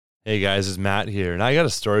Hey guys, it's Matt here, and I got a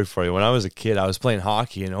story for you. When I was a kid, I was playing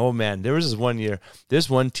hockey, and oh man, there was this one year, this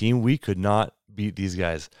one team, we could not beat these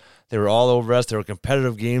guys. They were all over us. They were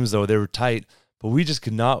competitive games, though. They were tight, but we just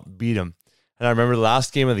could not beat them. And I remember the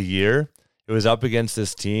last game of the year, it was up against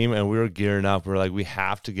this team, and we were gearing up. We were like, we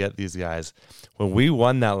have to get these guys. When we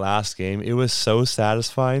won that last game, it was so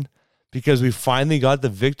satisfying because we finally got the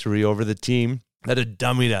victory over the team that had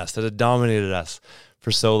dummied us, that had dominated us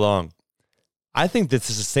for so long. I think this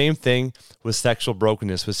is the same thing with sexual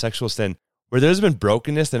brokenness, with sexual sin, where there's been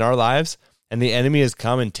brokenness in our lives and the enemy has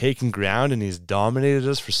come and taken ground and he's dominated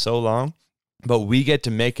us for so long, but we get to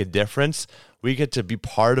make a difference. We get to be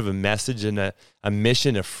part of a message and a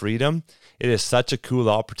mission of freedom. It is such a cool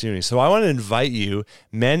opportunity. So I want to invite you,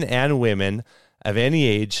 men and women of any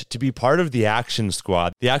age, to be part of the Action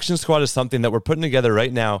Squad. The Action Squad is something that we're putting together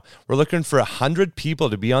right now. We're looking for 100 people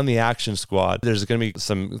to be on the Action Squad. There's going to be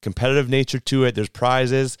some competitive nature to it. There's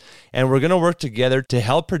prizes, and we're going to work together to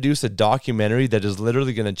help produce a documentary that is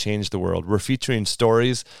literally going to change the world. We're featuring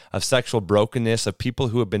stories of sexual brokenness, of people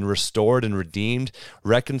who have been restored and redeemed,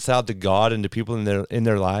 reconciled to God and to people in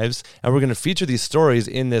their lives. And we're going to feature these stories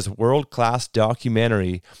in this world-class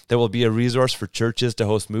documentary that will be a resource for churches to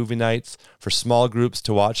host movie nights, for small groups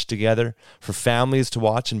to watch together, for families to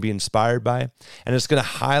watch and be inspired by. And it's going to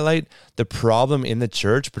highlight the problem in the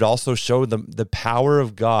church, but also show the power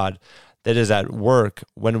of God that is at work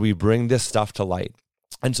when we bring this stuff to light.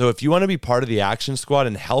 And so if you want to be part of the Action Squad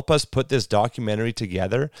and help us put this documentary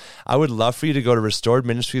together, I would love for you to go to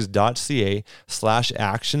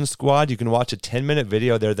restoredministries.ca/action squad. You can watch a 10-minute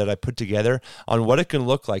video there that I put together on what it can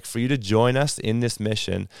look like for you to join us in this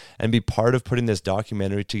mission and be part of putting this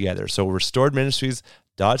documentary together. So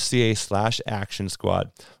restoredministries.ca/action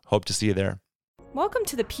squad. Hope to see you there. Welcome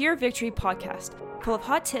to the Pure Victory Podcast, full of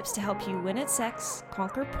hot tips to help you win at sex,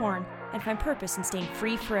 conquer porn, and find purpose in staying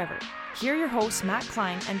free forever. Here are your hosts, Matt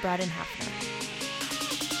Klein and Braden Hafner.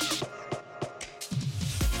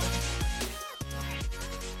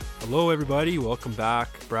 Hello, everybody. Welcome back.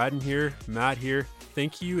 Braden here, Matt here.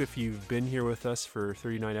 Thank you if you've been here with us for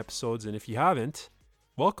 39 episodes, and if you haven't,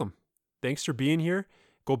 welcome. Thanks for being here.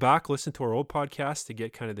 Go back, listen to our old podcast to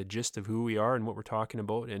get kind of the gist of who we are and what we're talking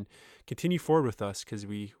about, and continue forward with us because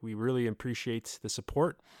we really appreciate the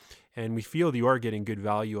support, and we feel that you are getting good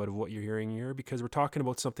value out of what you're hearing here because we're talking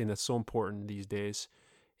about something that's so important these days.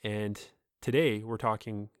 And today we're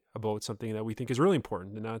talking about something that we think is really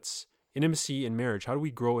important, and that's intimacy in marriage. How do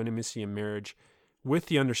we grow intimacy in marriage with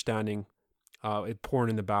the understanding porn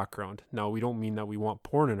in the background? Now, we don't mean that we want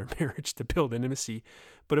porn in our marriage to build intimacy,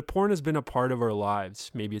 but if porn has been a part of our lives,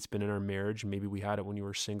 maybe it's been in our marriage, maybe we had it when you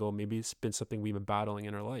were single, maybe it's been something we've been battling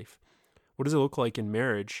in our life. What does it look like in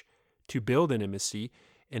marriage to build intimacy,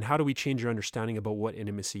 and how do we change our understanding about what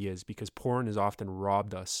intimacy is? Because porn has often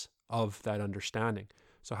robbed us of that understanding.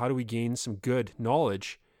 So how do we gain some good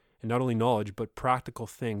knowledge, and not only knowledge, but practical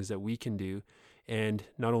things that we can do? And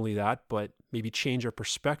not only that, but maybe change our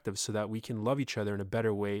perspective so that we can love each other in a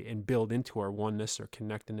better way and build into our oneness, our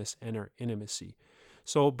connectedness, and our intimacy.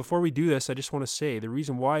 So before we do this, I just want to say the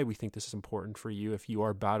reason why we think this is important for you if you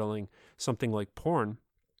are battling something like porn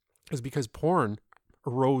is because porn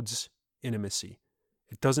erodes intimacy.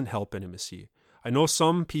 It doesn't help intimacy. I know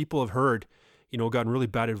some people have heard, gotten really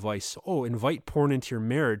bad advice. Oh, invite porn into your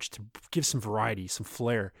marriage to give some variety, some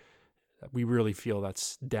flair. We really feel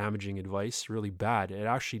that's damaging advice, really bad. It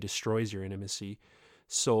actually destroys your intimacy.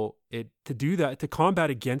 So to combat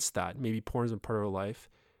against that, maybe porn is a part of our life.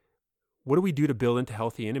 What do we do to build into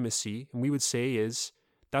healthy intimacy? And we would say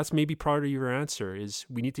that's maybe part of your answer is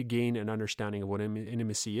we need to gain an understanding of what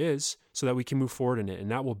intimacy is so that we can move forward in it.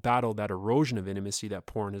 And that will battle that erosion of intimacy that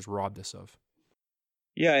porn has robbed us of.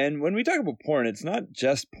 Yeah, and when we talk about porn, it's not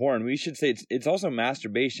just porn. We should say it's also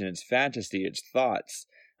masturbation, it's fantasy, it's thoughts.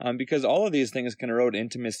 Because all of these things can erode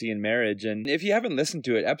intimacy in marriage. And if you haven't listened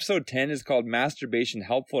to it, episode 10 is called Masturbation,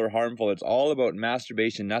 Helpful or Harmful. It's all about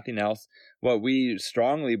masturbation, nothing else. What we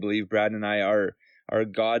strongly believe, Brad and I, are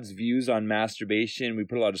God's views on masturbation. We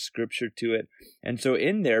put a lot of scripture to it. And so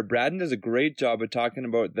in there, Braden does a great job of talking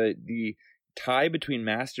about the tie between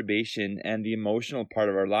masturbation and the emotional part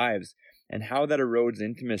of our lives and how that erodes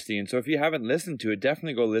intimacy. And so if you haven't listened to it,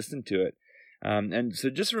 definitely go listen to it. And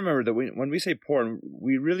so just remember that when we say porn,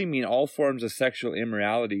 we really mean all forms of sexual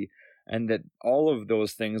immorality, and that all of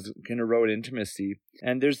those things can erode intimacy.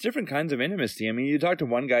 And there's different kinds of intimacy. I mean, you talk to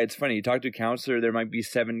one guy, it's funny. You talk to a counselor, there might be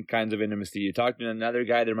 7 kinds of intimacy. You talk to another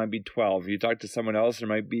guy, there might be 12. You talk to someone else, there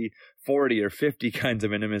might be 40 or 50 kinds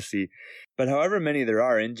of intimacy. But however many there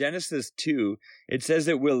are, in Genesis 2, it says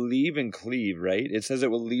that we'll leave and cleave, right? It says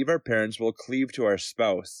that we'll leave our parents, we'll cleave to our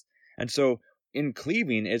spouse. And so in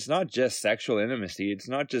cleaving, it's not just sexual intimacy. It's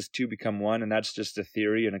not just two become one, and that's just a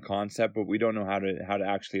theory and a concept, but we don't know how to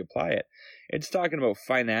actually apply it. It's talking about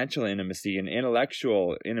financial intimacy and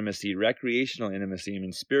intellectual intimacy, recreational intimacy,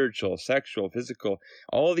 spiritual, sexual, physical,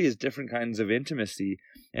 all these different kinds of intimacy.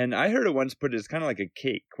 And I heard it once put, it's kind of like a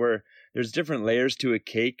cake, where there's different layers to a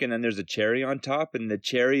cake, and then there's a cherry on top, and the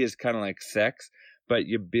cherry is kind of like sex, but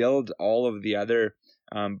you build all of the other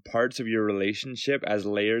parts of your relationship as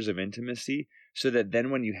layers of intimacy, so that then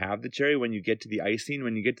when you have the cherry, when you get to the icing,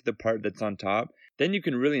 when you get to the part that's on top, then you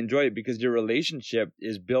can really enjoy it because your relationship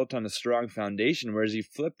is built on a strong foundation. Whereas you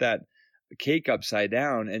flip that cake upside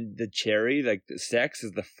down and the cherry, like the sex,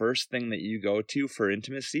 is the first thing that you go to for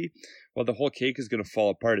intimacy, well, the whole cake is going to fall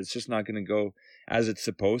apart. It's just not going to go as it's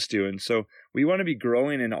supposed to. And so we want to be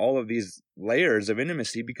growing in all of these layers of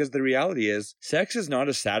intimacy, because the reality is sex is not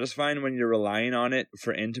as satisfying when you're relying on it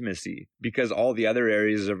for intimacy, because all the other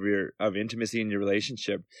areas of intimacy in your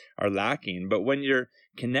relationship are lacking. But when you're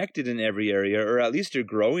connected in every area, or at least you're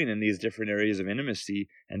growing in these different areas of intimacy,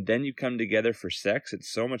 and then you come together for sex,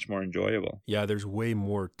 it's so much more enjoyable. Yeah, there's way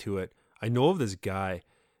more to it. I know of this guy,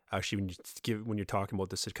 actually, when you're talking about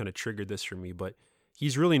this, it kind of triggered this for me, but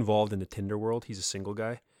he's really involved in the Tinder world. He's a single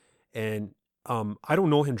guy. And I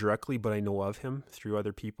don't know him directly, but I know of him through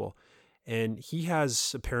other people. And he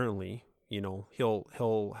has apparently,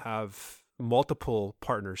 he'll have multiple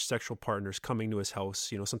partners, sexual partners, coming to his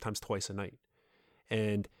house, sometimes twice a night.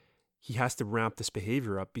 And he has to ramp this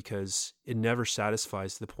behavior up because it never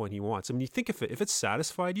satisfies to the point he wants. I mean, you think if it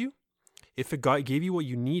satisfied you, if it gave you what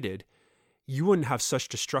you needed, you wouldn't have such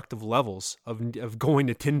destructive levels of going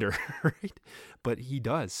to Tinder, right? But he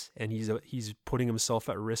does, and he's putting himself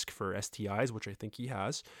at risk for STIs, which I think he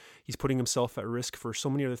has. He's putting himself at risk for so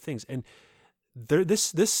many other things. And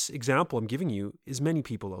this example I'm giving you is many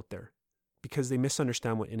people out there, because they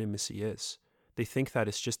misunderstand what intimacy is. They think that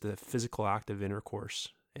it's just a physical act of intercourse,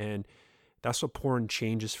 and that's what porn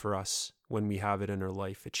changes for us when we have it in our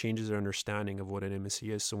life. It changes our understanding of what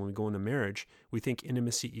intimacy is. So when we go into marriage, we think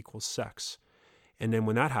intimacy equals sex. And then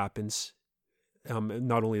when that happens,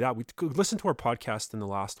 not only that, we listen to our podcast in the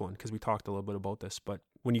last one, because we talked a little bit about this, but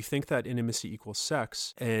when you think that intimacy equals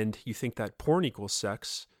sex and you think that porn equals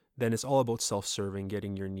sex, then it's all about self-serving,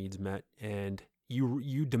 getting your needs met, and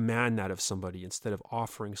you demand that of somebody instead of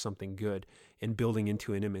offering something good and building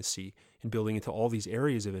into intimacy and building into all these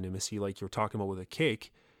areas of intimacy like you're talking about with a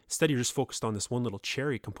cake. Instead, you're just focused on this one little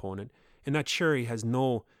cherry component, and that cherry has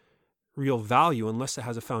no real value unless it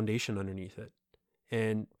has a foundation underneath it.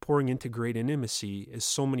 And pouring into great intimacy is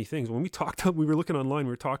so many things. When we were looking online,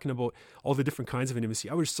 we were talking about all the different kinds of intimacy.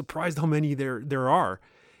 I was surprised how many there are.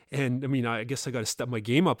 And I mean, I guess I got to step my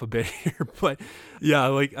game up a bit here, but yeah,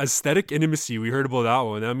 like aesthetic intimacy, we heard about that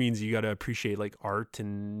one. That means you got to appreciate like art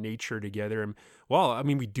and nature together. And well, I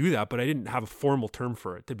mean, we do that, but I didn't have a formal term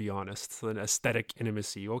for it, to be honest. An aesthetic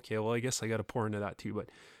intimacy. Okay, well, I guess I got to pour into that too. But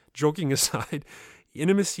joking aside,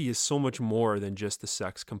 intimacy is so much more than just the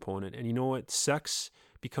sex component. And you know what? Sex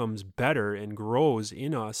becomes better and grows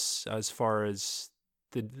in us as far as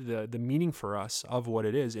the meaning for us of what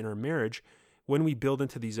it is in our marriage when we build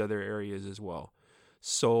into these other areas as well.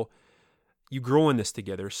 So you grow in this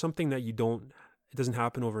together, something that it doesn't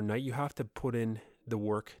happen overnight. You have to put in the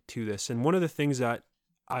work to this. And one of the things that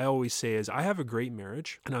I always say is I have a great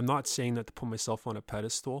marriage, and I'm not saying that to put myself on a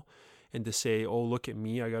pedestal and to say, oh, look at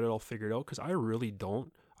me, I got it all figured out, because I really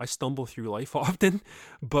don't. I stumble through life often.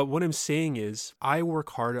 But what I'm saying is I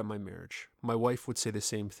work hard at my marriage. My wife would say the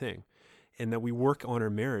same thing. And that we work on our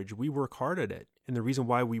marriage. We work hard at it. And the reason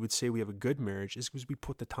why we would say we have a good marriage is because we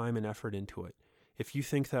put the time and effort into it. If you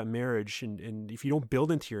think that marriage and if you don't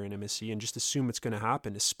build into your intimacy and just assume it's going to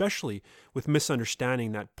happen, especially with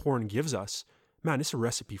misunderstanding that porn gives us, man, it's a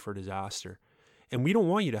recipe for disaster. And we don't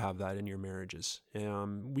want you to have that in your marriages.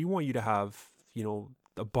 We want you to have,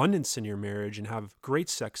 abundance in your marriage and have great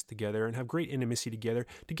sex together and have great intimacy together,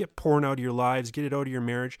 to get porn out of your lives, get it out of your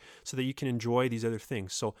marriage so that you can enjoy these other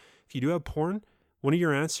things. So if you do have porn, one of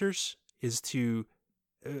your answers is to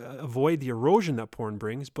avoid the erosion that porn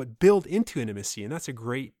brings, but build into intimacy. And that's a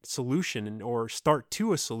great solution or start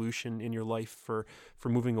to a solution in your life for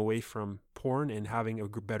moving away from porn and having a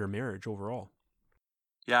better marriage overall.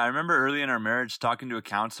 Yeah, I remember early in our marriage talking to a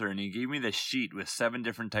counselor, and he gave me this sheet with 7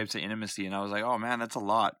 different types of intimacy, and I was like, oh man, that's a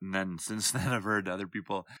lot. And then since then I've heard other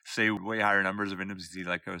people say way higher numbers of intimacy,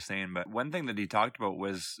 like I was saying. But one thing that he talked about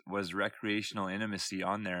was recreational intimacy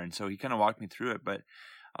on there, and so he kind of walked me through it. But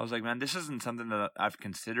I was like, man, this isn't something that I've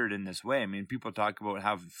considered in this way. I mean, people talk about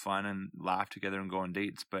have fun and laugh together and go on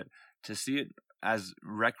dates, but to see it as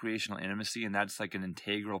recreational intimacy, and that's like an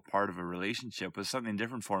integral part of a relationship, was something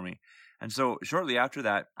different for me. And so shortly after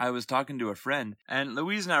that, I was talking to a friend, and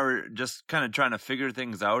Louise and I were just kind of trying to figure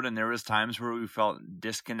things out. And there was times where we felt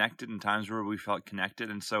disconnected and times where we felt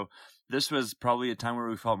connected. And so this was probably a time where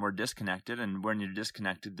we felt more disconnected. And when you're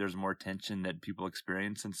disconnected, there's more tension that people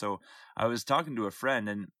experience. And so I was talking to a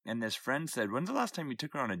friend, and this friend said, "When's the last time you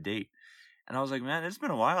took her on a date?" And I was like, "Man, it's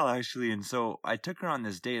been a while actually." And so I took her on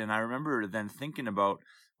this date, and I remember then thinking about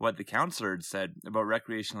what the counselor had said about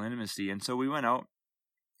recreational intimacy. And so we went out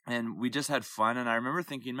and we just had fun. And I remember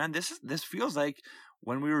thinking, man, this feels like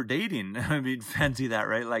when we were dating. I mean, fancy that,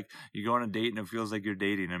 right? Like you go on a date and it feels like you're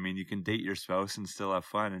dating. I mean, you can date your spouse and still have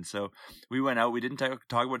fun. And so we went out. We didn't talk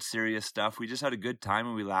about serious stuff. We just had a good time,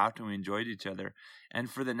 and we laughed and we enjoyed each other. And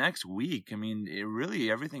for the next week, I mean,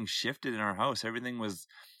 everything shifted in our house. Everything was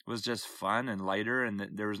just fun and lighter, and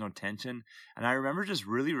there was no tension. And I remember just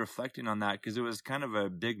really reflecting on that, because it was kind of a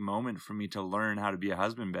big moment for me to learn how to be a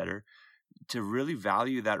husband better, to really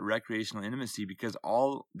value that recreational intimacy, because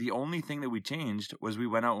the only thing that we changed was we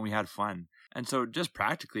went out and we had fun. And so just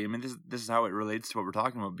practically, I mean, this is how it relates to what we're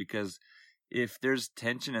talking about, because if there's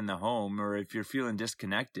tension in the home, or if you're feeling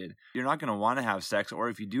disconnected, you're not going to want to have sex. Or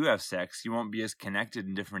if you do have sex, you won't be as connected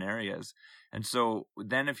in different areas. And so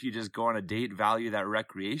then if you just go on a date, value that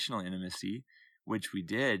recreational intimacy, which we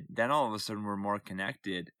did, then all of a sudden we're more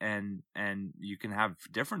connected, and you can have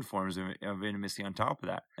different forms of intimacy on top of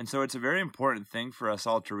that. And so it's a very important thing for us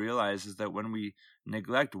all to realize, is that when we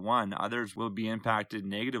neglect one, others will be impacted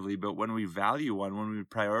negatively. But when we value one, when we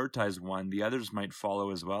prioritize one, the others might follow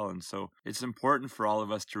as well. And so it's important for all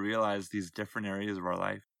of us to realize these different areas of our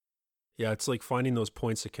life. Yeah, it's like finding those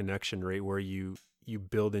points of connection, right, where you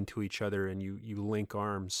build into each other and you link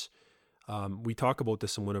arms. We talk about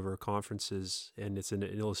this in one of our conferences, and it's an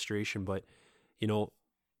illustration, but, you know,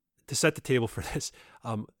 to set the table for this,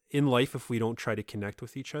 in life, if we don't try to connect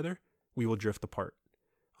with each other, we will drift apart.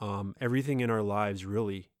 Everything in our lives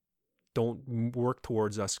really don't work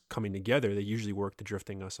towards us coming together. They usually work to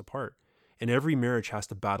drifting us apart. And every marriage has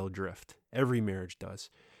to battle drift. Every marriage does.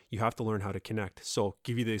 You have to learn how to connect. So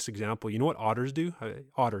give you this example. You know what otters do?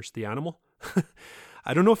 Otters, the animal.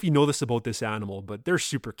 I don't know if you know this about this animal, but they're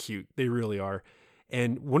super cute. They really are.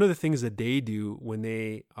 And one of the things that they do when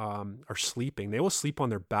they are sleeping, they will sleep on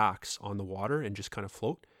their backs on the water and just kind of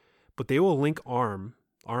float, but they will link arms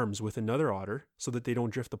with another otter so that they don't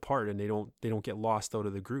drift apart and they don't get lost out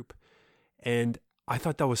of the group. And I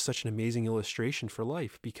thought that was such an amazing illustration for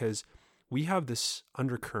life, because we have this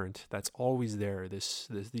undercurrent that's always there, these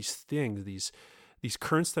things, these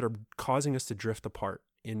currents that are causing us to drift apart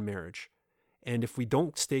in marriage. And if we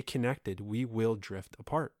don't stay connected, we will drift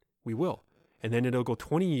apart. We will. And then it'll go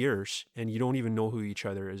 20 years and you don't even know who each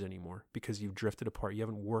other is anymore, because you've drifted apart. You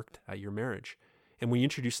haven't worked at your marriage. And when you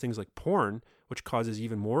introduce things like porn, which causes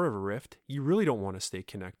even more of a rift, you really don't want to stay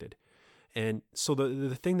connected. And so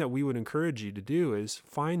the thing that we would encourage you to do is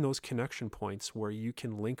find those connection points where you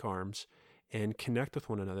can link arms and connect with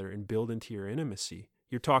one another and build into your intimacy.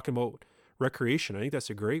 You're talking about recreation. I think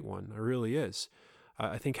that's a great one. It really is.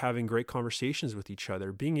 I think having great conversations with each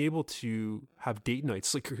other, being able to have date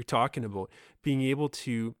nights like you're talking about, being able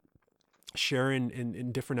to share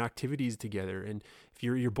in different activities together. And if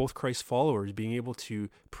you're both Christ followers, being able to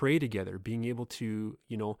pray together, being able to,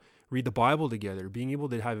 read the Bible together, being able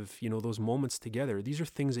to have, those moments together. These are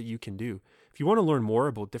things that you can do. If you want to learn more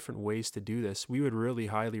about different ways to do this, we would really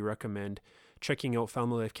highly recommend checking out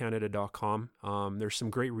familylifecanada.com. There's some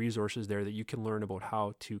great resources there that you can learn about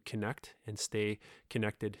how to connect and stay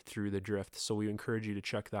connected through the drift. So we encourage you to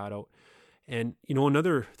check that out. And,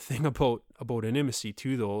 another thing about intimacy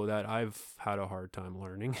too, though, that I've had a hard time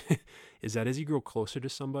learning is that as you grow closer to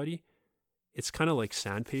somebody, it's kind of like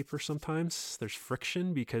sandpaper sometimes. There's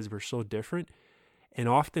friction because we're so different. And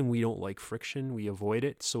often we don't like friction. We avoid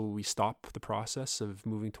it. So we stop the process of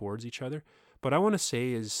moving towards each other. But I want to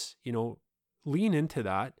say is, lean into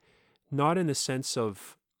that, not in the sense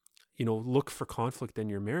of, look for conflict in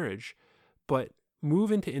your marriage, but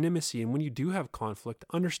move into intimacy. And when you do have conflict,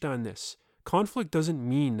 understand this. Conflict doesn't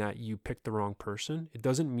mean that you picked the wrong person. It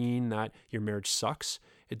doesn't mean that your marriage sucks.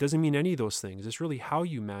 It doesn't mean any of those things. It's really how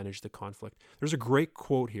you manage the conflict. There's a great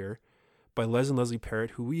quote here by Les and Leslie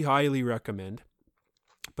Parrott, who we highly recommend,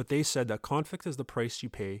 but they said that conflict is the price you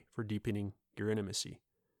pay for deepening your intimacy.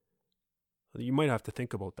 You might have to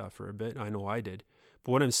think about that for a bit. I know I did.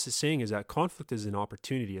 But what I'm saying is that conflict is an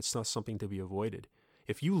opportunity. It's not something to be avoided.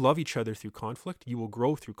 If you love each other through conflict, you will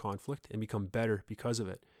grow through conflict and become better because of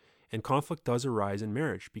it. And conflict does arise in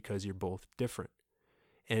marriage because you're both different.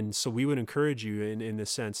 And so we would encourage you in the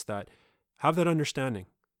sense that have that understanding.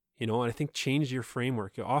 And I think change your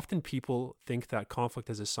framework. Often people think that conflict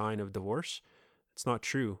is a sign of divorce. It's not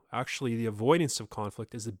true. Actually, the avoidance of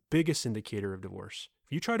conflict is the biggest indicator of divorce.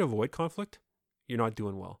 If you try to avoid conflict, you're not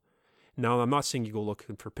doing well. Now, I'm not saying you go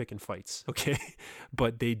looking for picking fights, okay?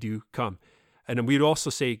 But they do come. And then we'd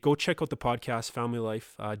also say, go check out the podcast Family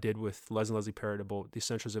Life did with Les and Leslie Parrott about the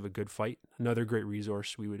essentials of a good fight. Another great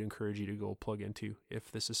resource we would encourage you to go plug into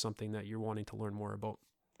if this is something that you're wanting to learn more about.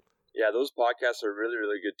 Yeah, those podcasts are really,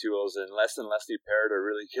 really good tools. And Les and Leslie Parrott are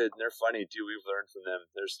really good. And they're funny, too. We've learned from them.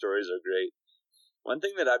 Their stories are great. One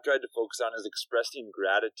thing that I've tried to focus on is expressing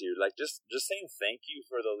gratitude, like just saying thank you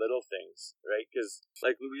for the little things, right? Because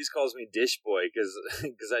like Louise calls me dish boy because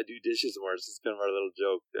I do dishes more. It's just kind of our little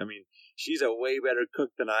joke. I mean, she's a way better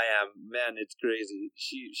cook than I am. Man, it's crazy.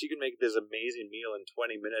 She can make this amazing meal in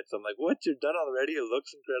 20 minutes. I'm like, what? You're done already? It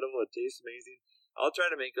looks incredible. It tastes amazing. I'll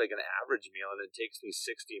try to make like an average meal and it takes me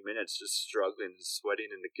 60 minutes just struggling and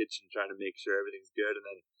sweating in the kitchen trying to make sure everything's good, and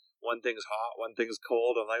then one thing's hot, one thing's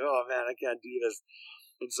cold. I'm like, oh man, I can't do this.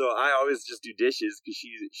 And so I always just do dishes because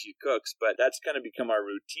she cooks, but that's kind of become our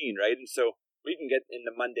routine, right? And so we can get in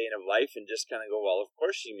the mundane of life and just kind of go, well, of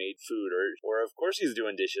course she made food, or of course he's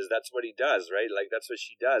doing dishes. That's what he does, right? Like that's what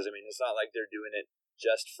she does. I mean, it's not like they're doing it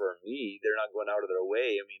just for me. They're not going out of their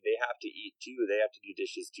way. I mean, they have to eat too. They have to do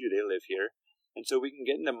dishes too. They live here. And so we can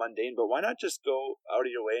get in the mundane, but why not just go out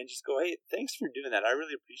of your way and just go, hey, thanks for doing that. I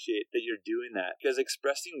really appreciate that you're doing that. Because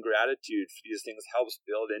expressing gratitude for these things helps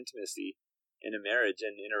build intimacy in a marriage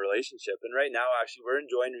and in a relationship. And right now, actually, we're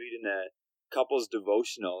enjoying reading a couple's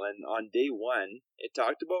devotional. And on day 1, it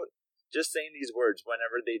talked about just saying these words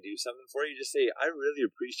whenever they do something for you. Just say, I really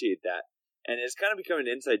appreciate that. And it's kind of become an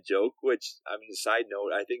inside joke, which, I mean, side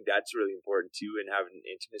note, I think that's really important too in having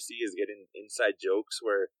intimacy is getting inside jokes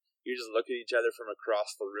where you just look at each other from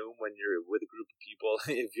across the room when you're with a group of people.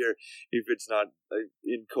 if it's not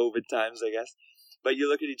in COVID times, I guess. But you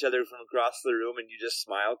look at each other from across the room and you just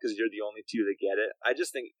smile because you're the only two that get it. I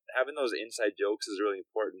just think having those inside jokes is really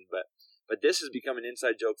important. But this has become an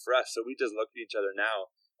inside joke for us. So we just look at each other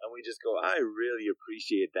now and we just go, I really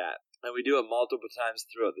appreciate that. And we do it multiple times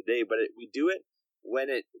throughout the day. But we do it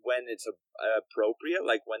when it's appropriate,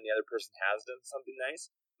 like when the other person has done something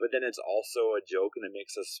nice. But then it's also a joke and it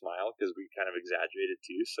makes us smile because we kind of exaggerate it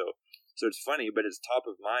too. So it's funny, but it's top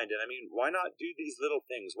of mind. And I mean, why not do these little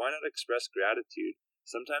things? Why not express gratitude?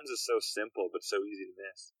 Sometimes it's so simple, but so easy to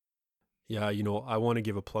miss. Yeah, I want to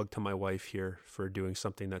give a plug to my wife here for doing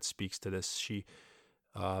something that speaks to this.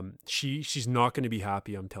 She's not going to be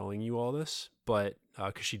happy I'm telling you all this, but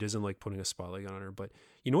because she doesn't like putting a spotlight on her. But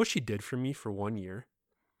you know what she did for me for 1 year?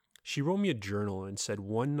 She wrote me a journal and said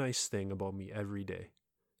one nice thing about me every day.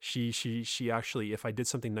 She actually, if I did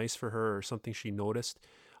something nice for her or something she noticed,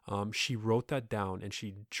 she wrote that down and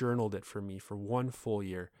she journaled it for me for 1 full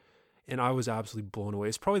year. And I was absolutely blown away.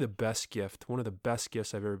 It's probably the best gift, one of the best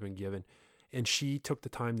gifts I've ever been given. And she took the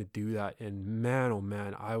time to do that. And man, oh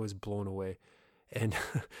man, I was blown away. And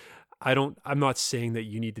I'm not saying that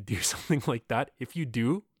you need to do something like that. If you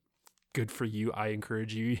do, good for you. I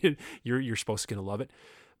encourage you. Your spouse is going to love it.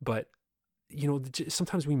 But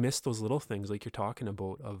sometimes we miss those little things like you're talking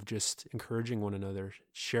about of just encouraging one another,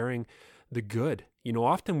 sharing the good.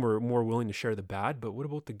 Often we're more willing to share the bad, but what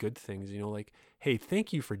about the good things? Like, hey,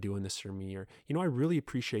 thank you for doing this for me. Or, I really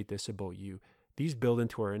appreciate this about you. These build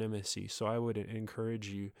into our intimacy. So I would encourage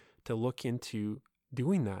you to look into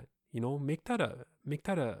doing that. Make that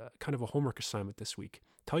a kind of a homework assignment this week.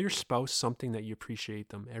 Tell your spouse something that you appreciate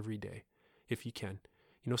them every day, if you can.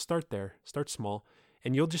 Start there, start small.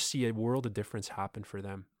 And you'll just see a world of difference happen for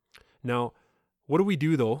them. Now, what do we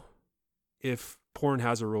do though if porn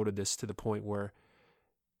has eroded this to the point where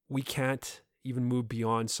we can't even move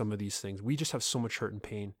beyond some of these things? We just have so much hurt and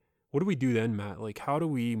pain. What do we do then, Matt? Like, how do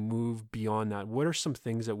we move beyond that? What are some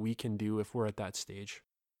things that we can do if we're at that stage?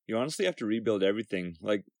 You honestly have to rebuild everything.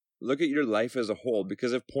 Like, look at your life as a whole,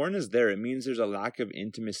 because if porn is there, it means there's a lack of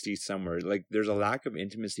intimacy somewhere. Like, there's a lack of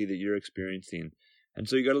intimacy that you're experiencing. And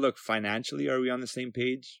so you got to look financially. Are we on the same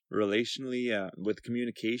page? Relationally, with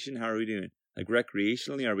communication, how are we doing? Like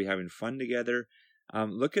recreationally, are we having fun together?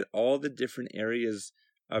 Look at all the different areas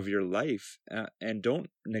of your life and don't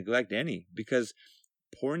neglect any, because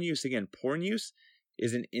porn use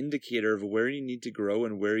is an indicator of where you need to grow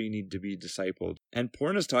and where you need to be discipled. And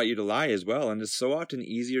porn has taught you to lie as well. And it's so often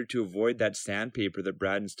easier to avoid that sandpaper that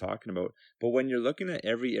Braden's talking about. But when you're looking at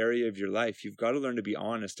every area of your life, you've got to learn to be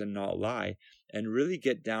honest and not lie and really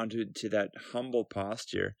get down to that humble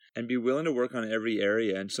posture and be willing to work on every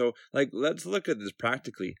area. And so, like, let's look at this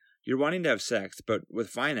practically. you're wanting to have sex, but with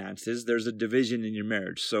finances, there's a division in your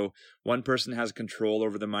marriage. So one person has control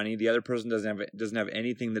over the money, the other person doesn't have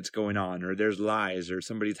anything that's going on, or there's lies, or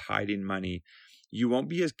somebody's hiding money. You won't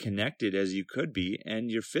be as connected as you could be,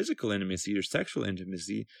 and your physical intimacy, your sexual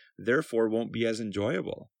intimacy, therefore won't be as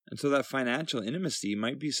enjoyable. And so that financial intimacy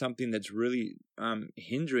might be something that's really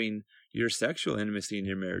hindering your sexual intimacy in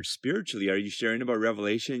your marriage. Spiritually, are you sharing about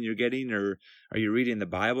revelation you're getting, or are you reading the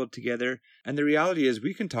Bible together? And the reality is,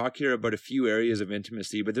 we can talk here about a few areas of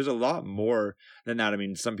intimacy, but there's a lot more than that. I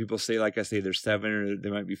mean, some people say, like I say, there's 7 or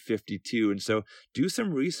there might be 52. And so do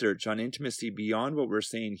some research on intimacy beyond what we're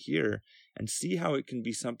saying here, and see how it can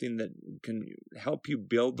be something that can help you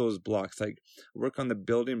build those blocks, like work on the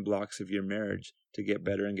building blocks of your marriage to get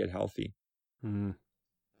better and get healthy.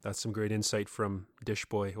 That's some great insight from Dish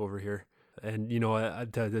Boy over here. And,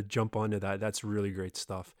 to jump onto that, that's really great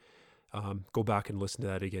stuff. Go back and listen to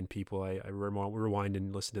that again, people. I rewind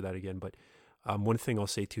and listen to that again. But one thing I'll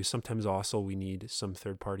say too, sometimes also we need some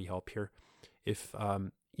third-party help here. If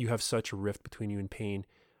you have such a rift between you and pain,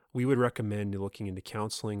 we would recommend looking into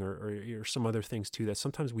counseling or some other things too that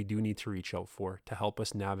sometimes we do need to reach out for to help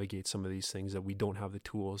us navigate some of these things that we don't have the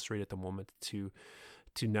tools right at the moment to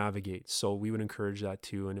navigate. So we would encourage that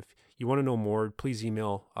too. And if you want to know more, please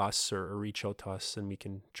email us or reach out to us, and we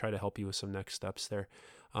can try to help you with some next steps there.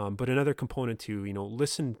 But another component too,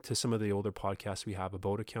 listen to some of the older podcasts we have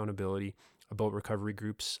about accountability, about recovery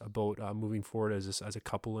groups, about moving forward as a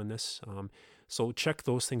couple in this. So check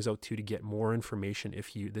those things out too to get more information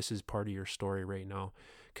if this is part of your story right now.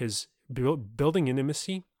 Because building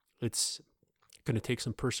intimacy, it's going to take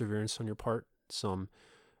some perseverance on your part, some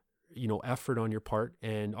effort on your part.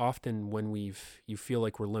 And often when you feel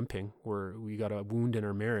like we're limping, we got a wound in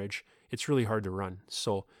our marriage, it's really hard to run.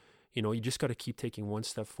 So, you just got to keep taking one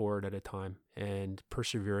step forward at a time and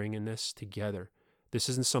persevering in this together. This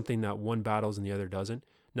isn't something that one battles and the other doesn't.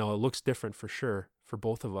 Now, it looks different for sure for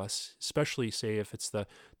both of us, especially say if it's the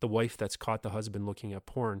wife that's caught the husband looking at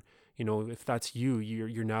porn. If that's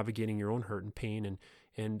you're navigating your own hurt and pain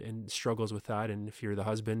and struggles with that. And if you're the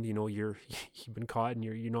husband, you've been caught and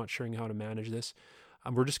you're not sure how to manage this.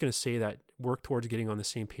 We're just going to say that work towards getting on the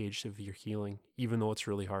same page of your healing, even though it's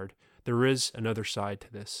really hard. There is another side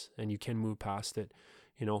to this, and you can move past it.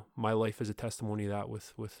 My life is a testimony of that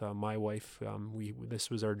with my wife. This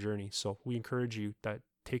was our journey. So we encourage you that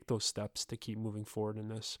take those steps to keep moving forward in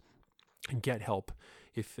this, and get help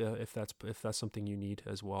if that's something you need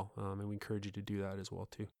as well. And we encourage you to do that as well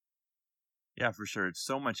too. Yeah, for sure. It's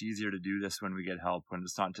so much easier to do this when we get help, when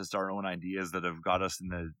it's not just our own ideas that have got us in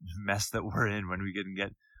the mess that we're in. When we can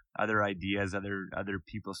get other ideas, other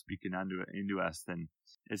people speaking into us, then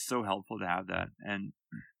it's so helpful to have that. And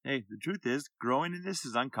hey, the truth is, growing in this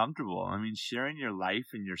is uncomfortable. I mean, sharing your life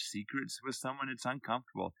and your secrets with someone, it's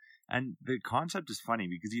uncomfortable. And the concept is funny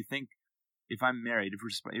because you think, if I'm married, if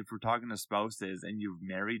we're talking to spouses and you've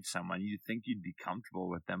married someone, you think you'd be comfortable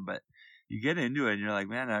with them, but you get into it and you're like,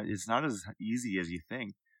 man, it's not as easy as you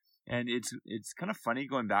think. And it's kind of funny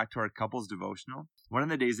going back to our couples devotional. One of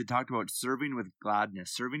the days it talked about serving with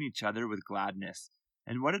gladness, serving each other with gladness.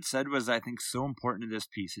 And what it said was, I think, so important to this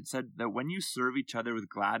piece. It said that when you serve each other with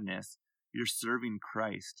gladness, you're serving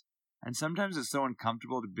Christ. And sometimes it's so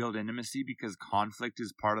uncomfortable to build intimacy because conflict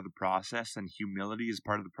is part of the process and humility is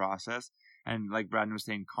part of the process. And like Braden was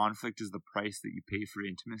saying, conflict is the price that you pay for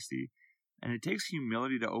intimacy. And it takes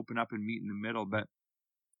humility to open up and meet in the middle. But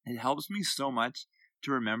it helps me so much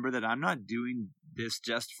to remember that I'm not doing this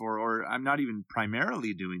or I'm not even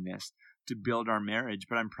primarily doing this to build our marriage,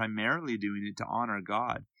 but I'm primarily doing it to honor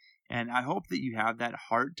God. And I hope that you have that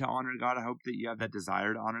heart to honor God. I hope that you have that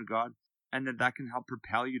desire to honor God, and that can help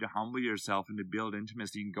propel you to humble yourself and to build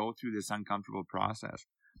intimacy and go through this uncomfortable process.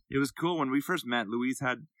 It was cool when we first met. Louise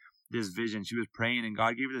had this vision. She was praying and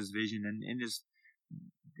God gave her this vision, and in this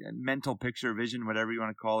mental picture, vision, whatever you want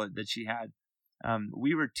to call it, that she had,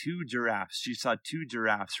 we were 2 giraffes. She saw 2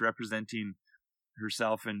 giraffes representing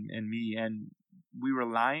herself and me, and we were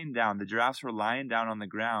lying down. The giraffes were lying down on the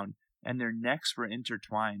ground, and their necks were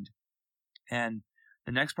intertwined. And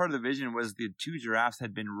the next part of the vision was the 2 giraffes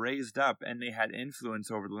had been raised up, and they had influence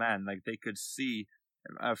over the land. Like they could see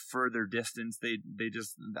a further distance.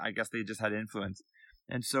 I guess they just had influence.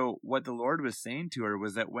 And so what the Lord was saying to her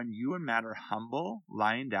was that when you and Matt are humble,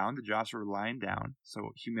 lying down, the giraffes were lying down, so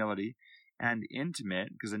humility, and intimate,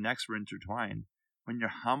 because the necks were intertwined. When you're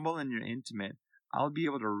humble and you're intimate, I'll be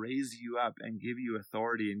able to raise you up and give you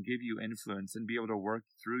authority and give you influence and be able to work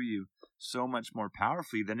through you so much more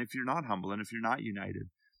powerfully than if you're not humble and if you're not united.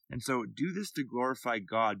 And so do this to glorify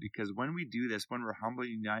God, because when we do this, when we're humble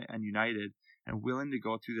and united and willing to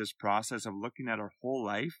go through this process of looking at our whole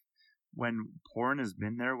life when porn has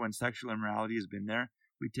been there, when sexual immorality has been there,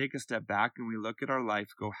 we take a step back and we look at our life,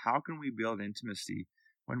 go, how can we build intimacy?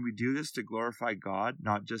 When we do this to glorify God,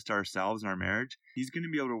 not just ourselves and our marriage, He's going to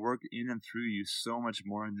be able to work in and through you so much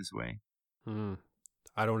more in this way.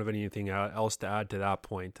 I don't have anything else to add to that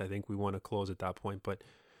point. I think we want to close at that point, but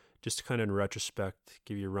just to kind of in retrospect,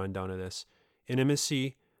 give you a rundown of this.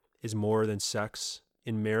 Intimacy is more than sex.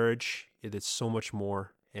 In marriage, it's so much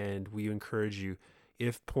more. And we encourage you,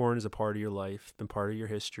 if porn is a part of your life, been part of your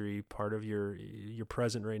history, part of your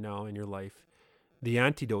present right now in your life, the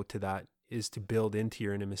antidote to that is to build into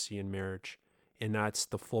your intimacy in marriage. And that's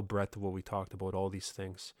the full breadth of what we talked about, all these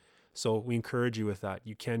things. So we encourage you with that.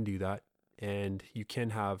 You can do that, and you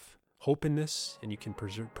can have hope in this, and you can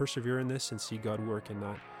persevere in this and see God work in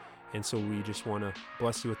that. And so we just want to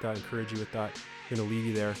bless you with that, encourage you with that. We're going to leave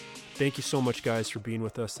you there. Thank you so much, guys, for being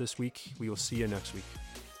with us this week. We will see you next week.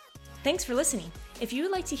 Thanks for listening. If you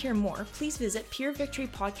would like to hear more, please visit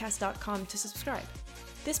purevictorypodcast.com to subscribe.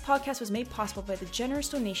 This podcast was made possible by the generous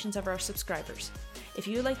donations of our subscribers. If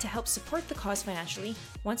you would like to help support the cause financially,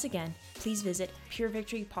 once again, please visit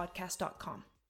purevictorypodcast.com.